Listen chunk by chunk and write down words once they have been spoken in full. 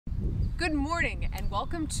Good morning and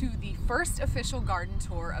welcome to the first official garden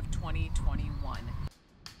tour of 2021.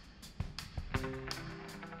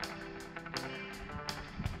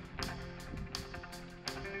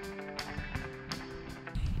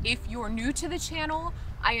 If you're new to the channel,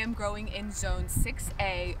 I am growing in Zone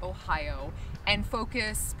 6A, Ohio, and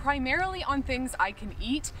focus primarily on things I can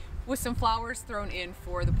eat with some flowers thrown in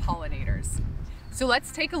for the pollinators. So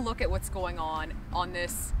let's take a look at what's going on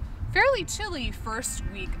this fairly chilly first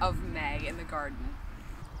week of May in the garden.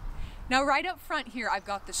 Now right up front here, I've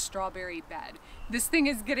got the strawberry bed. This thing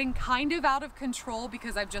is getting kind of out of control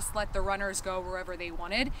because I've just let the runners go wherever they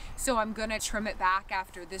wanted. So I'm gonna trim it back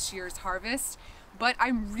after this year's harvest. But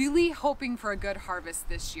I'm really hoping for a good harvest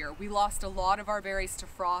this year. We lost a lot of our berries to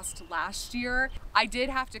frost last year. I did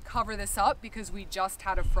have to cover this up because we just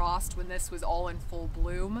had a frost when this was all in full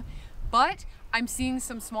bloom. But I'm seeing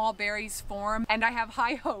some small berries form and I have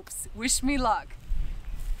high hopes. Wish me luck.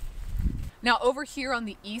 Now over here on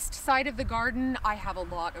the east side of the garden, I have a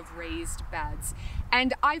lot of raised beds.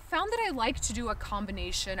 And I found that I like to do a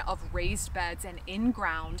combination of raised beds and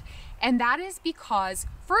in-ground. And that is because,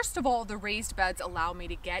 first of all, the raised beds allow me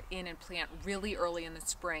to get in and plant really early in the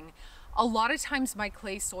spring. A lot of times my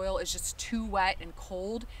clay soil is just too wet and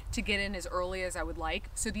cold to get in as early as I would like.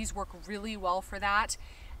 So these work really well for that.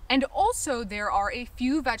 And also there are a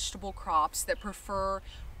few vegetable crops that prefer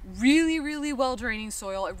really well draining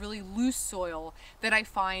soil, a really loose soil that I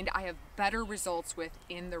find I have better results with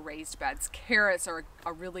in the raised beds. Carrots are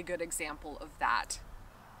a really good example of that.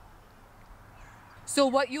 So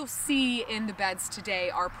what you'll see in the beds today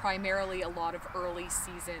are primarily a lot of early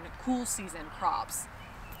season, cool season crops.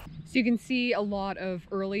 So you can see a lot of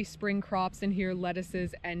early spring crops in here: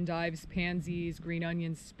 lettuces, endives, pansies, green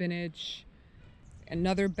onions, spinach.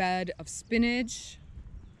 Another bed of spinach.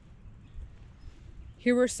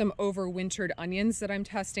 Here were some overwintered onions that I'm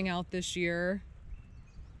testing out this year.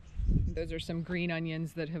 Those are some green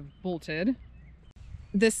onions that have bolted.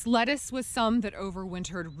 This lettuce was some that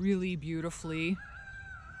overwintered really beautifully.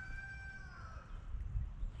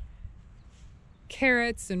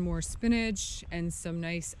 Carrots and more spinach and some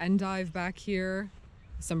nice endive back here.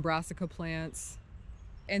 Some brassica plants.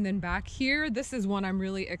 And then back here, this is one I'm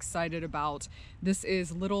really excited about. This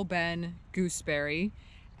is Little Ben gooseberry,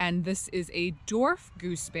 and this is a dwarf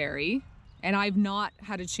gooseberry. And I've not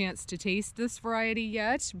had a chance to taste this variety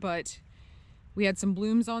yet, but we had some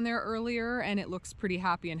blooms on there earlier and it looks pretty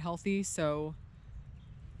happy and healthy. So,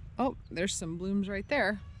 oh, there's some blooms right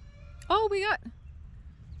there. Oh,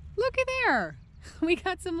 look at there. We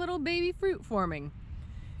got some little baby fruit forming.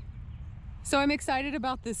 So I'm excited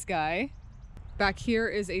about this guy. Back here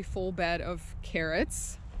is a full bed of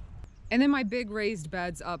carrots. And then my big raised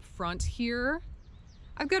beds up front here.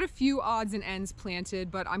 I've got a few odds and ends planted,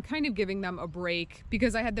 but I'm kind of giving them a break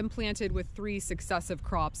because I had them planted with 3 successive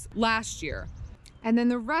crops last year. And then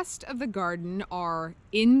the rest of the garden are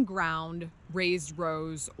in-ground raised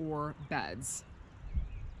rows or beds.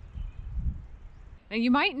 Now you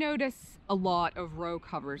might notice a lot of row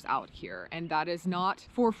covers out here, and that is not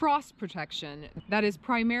for frost protection. That is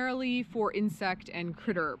primarily for insect and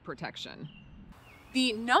critter protection.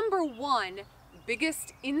 The number one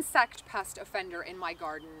biggest insect pest offender in my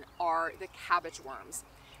garden are the cabbage worms.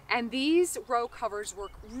 And these row covers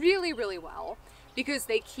work really well because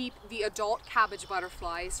they keep the adult cabbage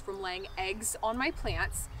butterflies from laying eggs on my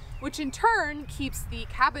plants, which in turn keeps the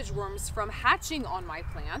cabbage worms from hatching on my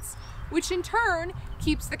plants, which in turn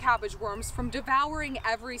keeps the cabbage worms from devouring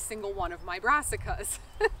every single one of my brassicas.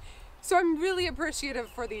 So I'm really appreciative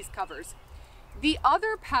for these covers. The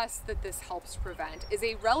other pest that this helps prevent is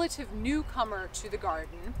a relative newcomer to the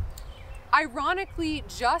garden. Ironically,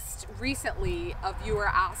 just recently, a viewer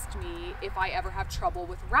asked me if I ever have trouble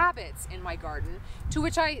with rabbits in my garden, to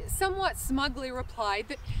which I somewhat smugly replied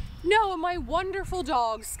that no, my wonderful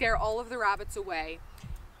dogs scare all of the rabbits away.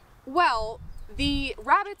 Well, the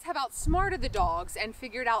rabbits have outsmarted the dogs and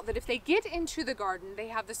figured out that if they get into the garden, they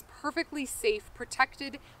have this perfectly safe,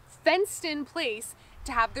 protected, fenced-in place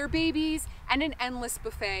to have their babies and an endless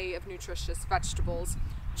buffet of nutritious vegetables.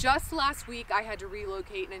 Just last week, I had to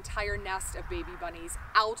relocate an entire nest of baby bunnies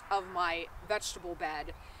out of my vegetable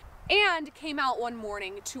bed and came out one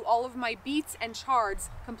morning to all of my beets and chards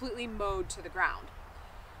completely mowed to the ground.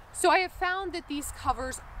 So I have found that these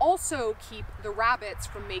covers also keep the rabbits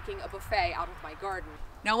from making a buffet out of my garden.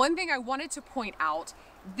 Now, one thing I wanted to point out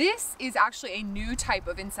This is actually a new type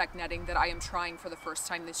of insect netting that I am trying for the first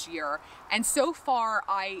time this year, and so far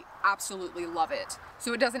I absolutely love it.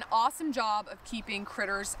 So it does an awesome job of keeping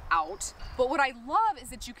critters out, but what I love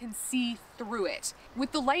is that you can see through it.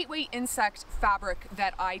 With the lightweight insect fabric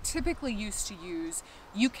that I typically used to use,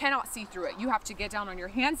 you cannot see through it. You have to get down on your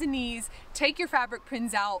hands and knees, take your fabric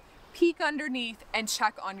pins out, peek underneath, and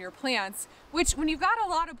check on your plants, which when you've got a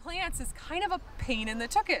lot of plants is kind of a pain in the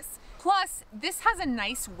tuchus. Plus, this has a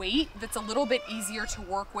nice weight that's a little bit easier to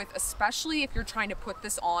work with, especially if you're trying to put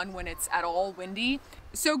this on when it's at all windy.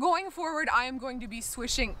 So going forward, I am going to be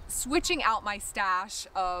switching out my stash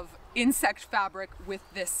of insect fabric with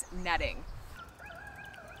this netting.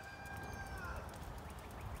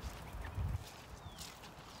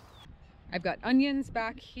 I've got onions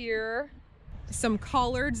back here, some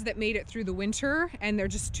collards that made it through the winter, and they're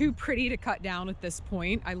just too pretty to cut down at this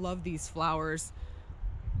point. I love these flowers.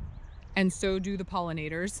 And so do the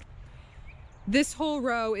pollinators. This whole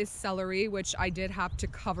row is celery, which I did have to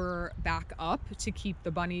cover back up to keep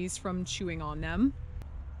the bunnies from chewing on them.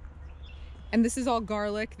 And this is all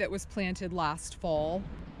garlic that was planted last fall.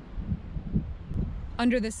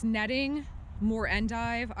 Under this netting, more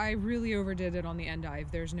endive. I really overdid it on the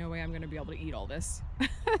endive. There's no way I'm gonna be able to eat all this.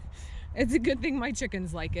 It's a good thing my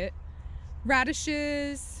chickens like it.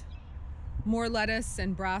 Radishes, more lettuce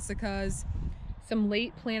and brassicas. Some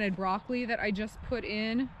late planted broccoli that I just put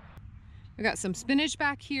in. I got some spinach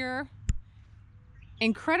back here.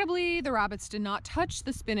 Incredibly, the rabbits did not touch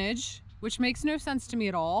the spinach, which makes no sense to me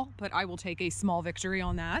at all, but I will take a small victory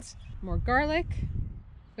on that. More garlic.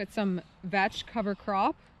 Got some vetch cover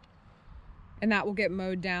crop, and that will get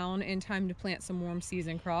mowed down in time to plant some warm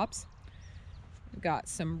season crops. We've got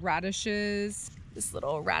some radishes. This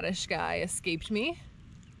little radish guy escaped me.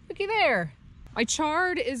 Looky there. My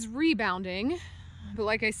chard is rebounding. But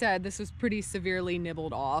like I said, this was pretty severely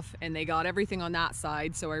nibbled off, and they got everything on that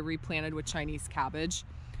side, so I replanted with Chinese cabbage.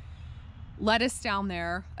 Lettuce down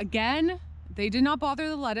there. Again, they did not bother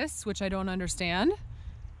the lettuce, which I don't understand.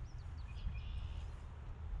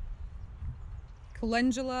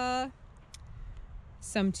 Calendula,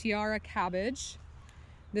 some tiara cabbage.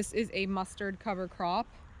 This is a mustard cover crop.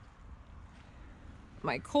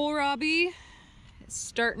 My kohlrabi is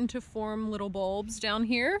starting to form little bulbs down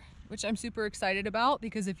here, which I'm super excited about,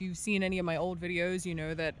 because if you've seen any of my old videos, you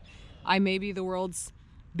know that I may be the world's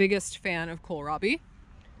biggest fan of kohlrabi.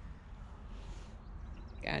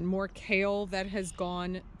 And more kale that has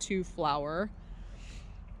gone to flower.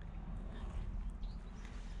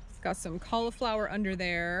 It's got some cauliflower under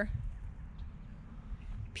there.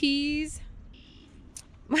 Peas.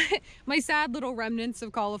 My sad little remnants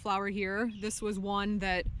of cauliflower here. This was one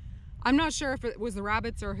that I'm not sure if it was the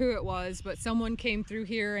rabbits or who it was, but someone came through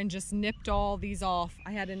here and just nipped all these off.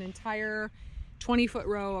 I had an entire 20-foot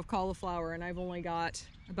row of cauliflower, and I've only got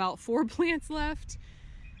about 4 plants left.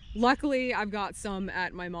 Luckily, I've got some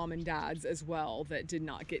at my mom and dad's as well that did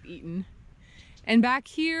not get eaten. And back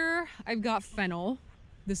here, I've got fennel.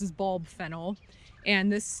 This is bulb fennel. And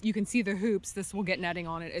this, you can see the hoops. This will get netting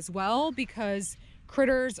on it as well, because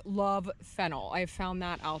critters love fennel. I've found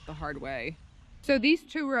that out the hard way. So these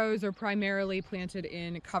 2 rows are primarily planted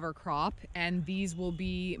in cover crop, and these will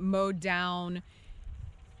be mowed down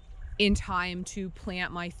in time to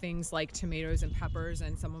plant my things like tomatoes and peppers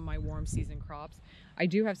and some of my warm season crops. I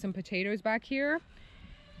do have some potatoes back here.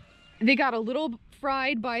 They got a little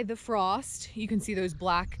fried by the frost. You can see those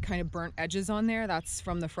black kind of burnt edges on there. That's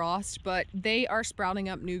from the frost, but they are sprouting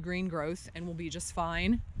up new green growth and will be just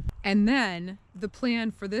fine. And then the plan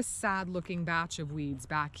for this sad looking batch of weeds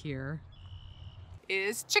back here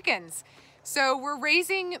is chickens. So we're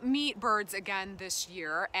raising meat birds again this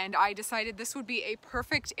year, and I decided this would be a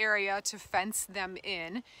perfect area to fence them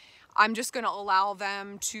in. I'm just going to allow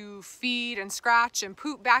them to feed and scratch and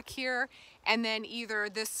poop back here, and then either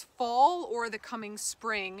this fall or the coming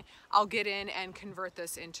spring I'll get in and convert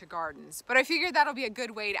this into gardens. But I figured that'll be a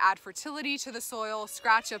good way to add fertility to the soil,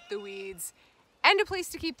 scratch up the weeds, and a place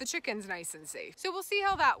to keep the chickens nice and safe. So we'll see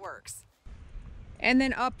how that works. And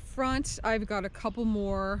then up front, I've got a couple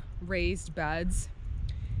more raised beds.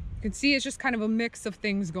 You can see it's just kind of a mix of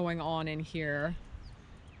things going on in here.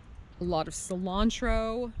 A lot of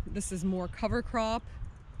cilantro. This is more cover crop.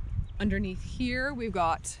 Underneath here, we've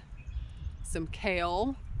got some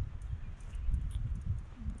kale.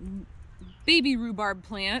 Baby rhubarb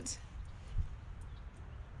plant.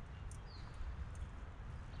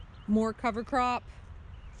 More cover crop.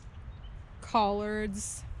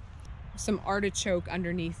 Collards. Some artichoke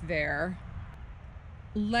underneath there.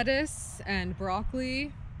 Lettuce and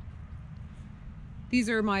broccoli. These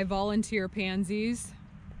are my volunteer pansies.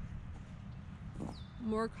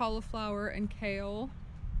 More cauliflower and kale.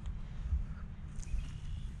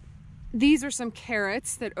 These are some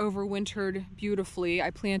carrots that overwintered beautifully. I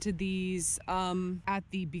planted these at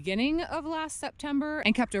the beginning of last September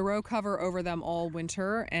and kept a row cover over them all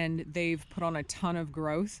winter, and they've put on a ton of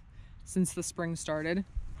growth since the spring started.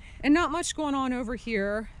 And not much going on over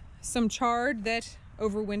here. Some chard that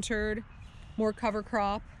overwintered, more cover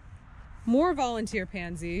crop, more volunteer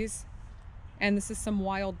pansies, and this is some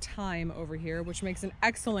wild thyme over here, which makes an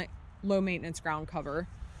excellent low maintenance ground cover.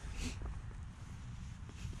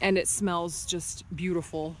 And it smells just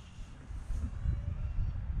beautiful.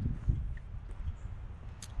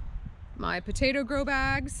 My potato grow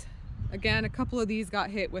bags. Again, a couple of these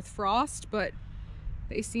got hit with frost, but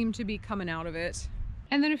they seem to be coming out of it.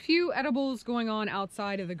 And then a few edibles going on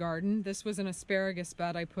outside of the garden. This was an asparagus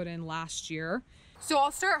bed I put in last year. So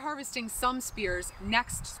I'll start harvesting some spears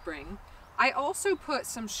next spring. I also put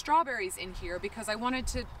some strawberries in here because I wanted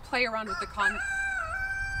to play around with the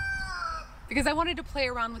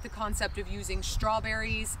concept of using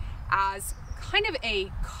strawberries as kind of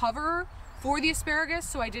a cover for the asparagus,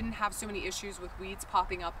 so I didn't have so many issues with weeds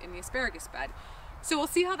popping up in the asparagus bed. So we'll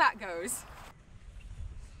see how that goes.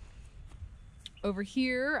 Over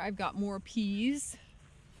here, I've got more peas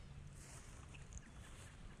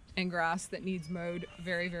and grass that needs mowed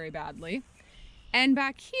very, very badly. And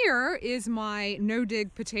back here is my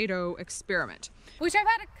no-dig potato experiment, which I've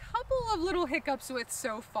had a couple of little hiccups with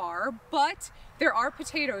so far, but there are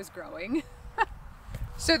potatoes growing.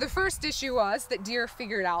 So the first issue was that deer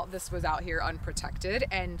figured out this was out here unprotected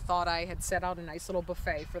and thought I had set out a nice little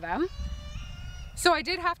buffet for them. So I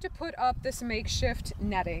did have to put up this makeshift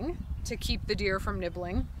netting to keep the deer from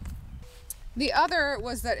nibbling. The other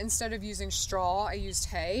was that instead of using straw, I used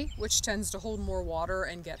hay, which tends to hold more water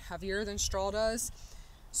and get heavier than straw does.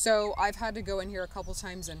 So I've had to go in here a couple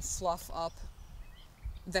times and fluff up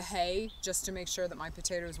the hay just to make sure that my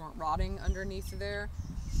potatoes weren't rotting underneath there.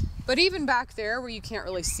 But even back there where you can't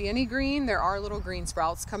really see any green, there are little green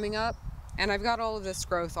sprouts coming up, and I've got all of this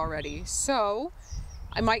growth already. So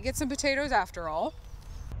I might get some potatoes after all.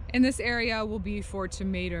 And this area will be for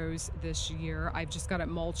tomatoes this year. I've just got it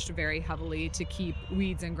mulched very heavily to keep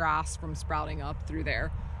weeds and grass from sprouting up through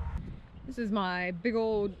there. This is my big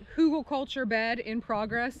old hugelkultur bed in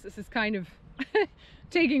progress. This is kind of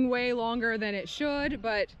taking way longer than it should,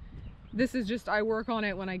 but this is just, I work on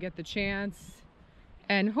it when I get the chance.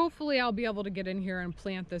 And hopefully I'll be able to get in here and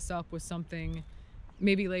plant this up with something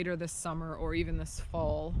maybe later this summer or even this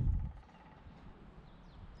fall.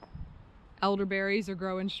 Elderberries are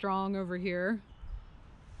growing strong over here.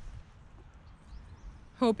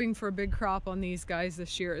 Hoping for a big crop on these guys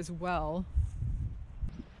this year as well.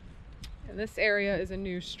 And this area is a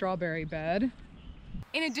new strawberry bed.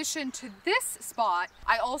 In addition to this spot,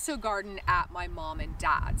 I also garden at my mom and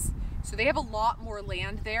dad's. So they have a lot more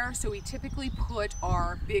land there, so we typically put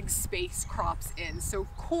our big space crops in. So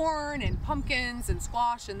corn and pumpkins and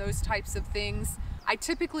squash and those types of things. I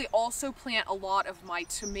typically also plant a lot of my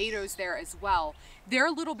tomatoes there as well. They're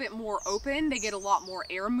a little bit more open, they get a lot more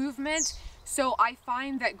air movement. So I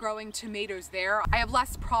find that growing tomatoes there, I have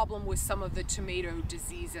less problem with some of the tomato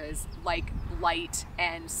diseases like blight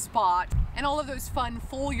and spot and all of those fun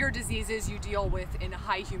foliar diseases you deal with in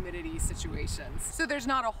high humidity situations. So there's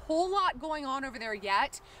not a whole lot going on over there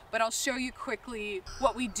yet, but I'll show you quickly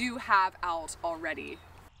what we do have out already.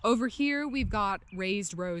 Over here, we've got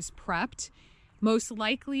raised rows prepped. Most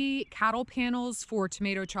likely cattle panels for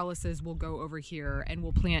tomato trellises will go over here and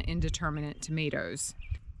we'll plant indeterminate tomatoes.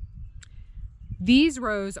 These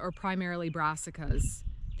rows are primarily brassicas,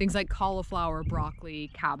 things like cauliflower, broccoli,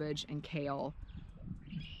 cabbage, and kale.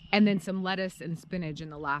 And then some lettuce and spinach in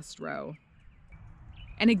the last row.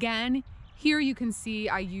 And again, here you can see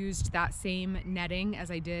I used that same netting as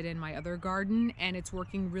I did in my other garden, and it's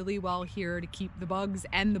working really well here to keep the bugs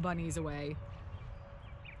and the bunnies away.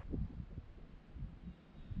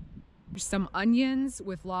 There's some onions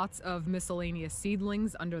with lots of miscellaneous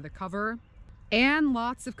seedlings under the cover. And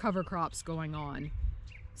lots of cover crops going on.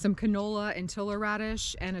 Some canola and tiller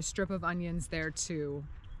radish and a strip of onions there too.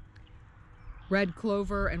 Red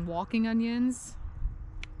clover and walking onions.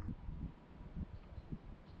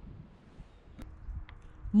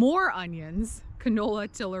 More onions, canola,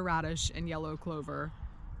 tiller radish, and yellow clover.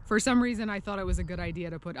 For some reason I thought it was a good idea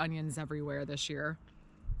to put onions everywhere this year.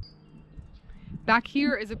 Back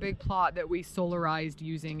here is a big plot that we solarized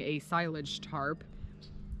using a silage tarp.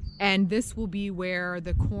 And this will be where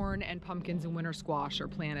the corn and pumpkins and winter squash are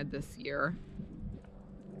planted this year.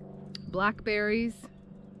 Blackberries.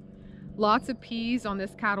 Lots of peas on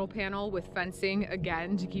this cattle panel with fencing,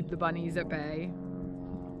 again, to keep the bunnies at bay.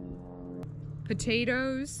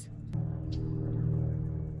 potatoes,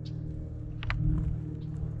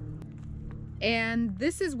 and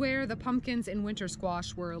this is where the pumpkins and winter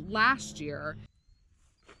squash were last year.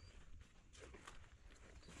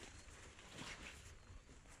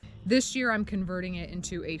 This year I'm converting it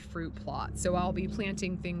into a fruit plot, so I'll be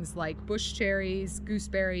planting things like bush cherries,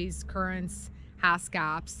 gooseberries, currants,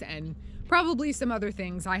 haskaps, and probably some other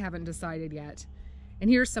things I haven't decided yet. And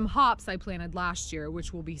here's some hops I planted last year,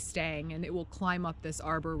 which will be staying, and it will climb up this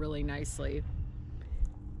arbor really nicely.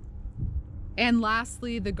 And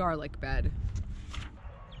lastly, the garlic bed.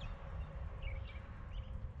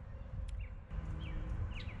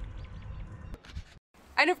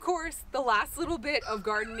 And of course, the last little bit of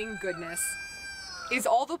gardening goodness is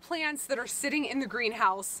all the plants that are sitting in the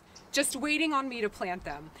greenhouse just waiting on me to plant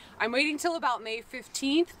them. I'm waiting till about May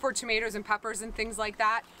 15th for tomatoes and peppers and things like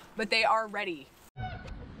that, but they are ready.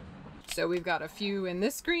 So we've got a few in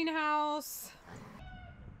this greenhouse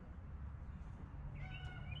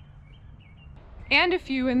and a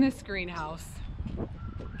few in this greenhouse.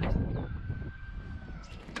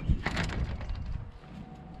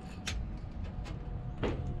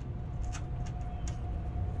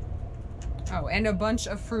 Oh, and a bunch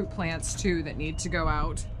of fruit plants too that need to go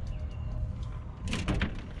out.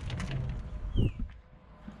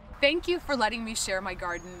 Thank you for letting me share my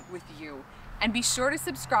garden with you. And be sure to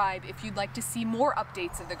subscribe if you'd like to see more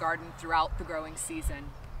updates of the garden throughout the growing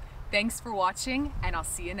season. Thanks for watching, and I'll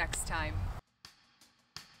see you next time.